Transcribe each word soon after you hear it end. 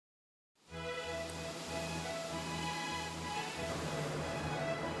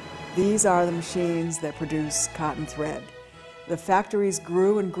These are the machines that produce cotton thread. The factories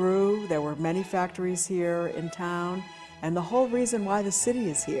grew and grew. There were many factories here in town, and the whole reason why the city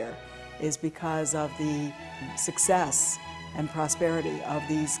is here is because of the success and prosperity of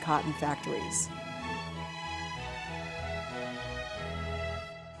these cotton factories.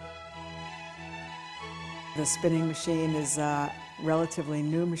 The spinning machine is a relatively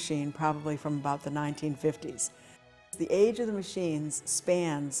new machine, probably from about the 1950s. The age of the machines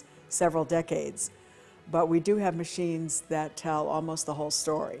spans several decades, but we do have machines that tell almost the whole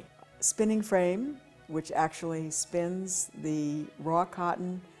story. Spinning frame, which actually spins the raw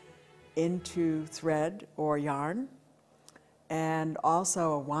cotton into thread or yarn, and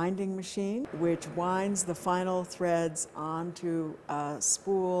also a winding machine, which winds the final threads onto a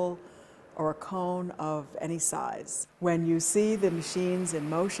spool or a cone of any size. When you see the machines in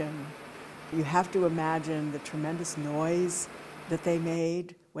motion, you have to imagine the tremendous noise that they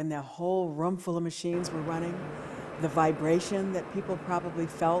made when the whole room full of machines were running, the vibration that people probably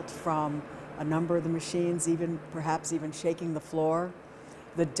felt from a number of the machines, perhaps even shaking the floor,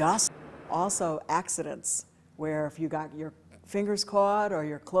 the dust, also accidents, where if you got your fingers caught or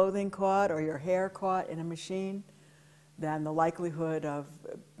your clothing caught or your hair caught in a machine, then the likelihood of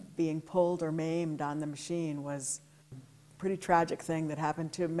being pulled or maimed on the machine was a pretty tragic thing that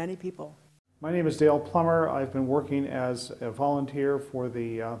happened to many people. My name is Dale Plummer. I've been working as a volunteer for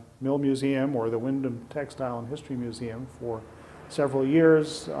the Mill Museum, or the Wyndham Textile and History Museum, for several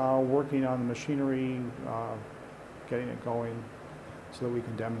years, working on the machinery, getting it going so that we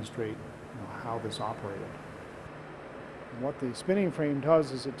can demonstrate how this operated. And what the spinning frame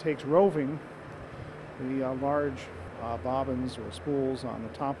does is it takes roving, the large bobbins or spools on the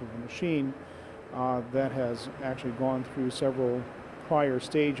top of the machine that has actually gone through several prior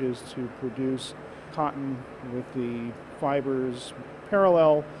stages to produce cotton with the fibers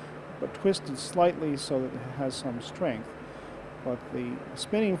parallel but twisted slightly so that it has some strength. But the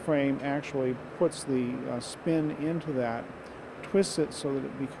spinning frame actually puts the spin into that, twists it so that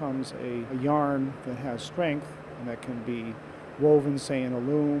it becomes a yarn that has strength and that can be woven, say, in a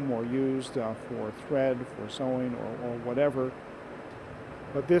loom or used for thread, for sewing, or whatever.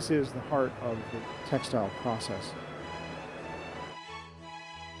 But this is the heart of the textile process.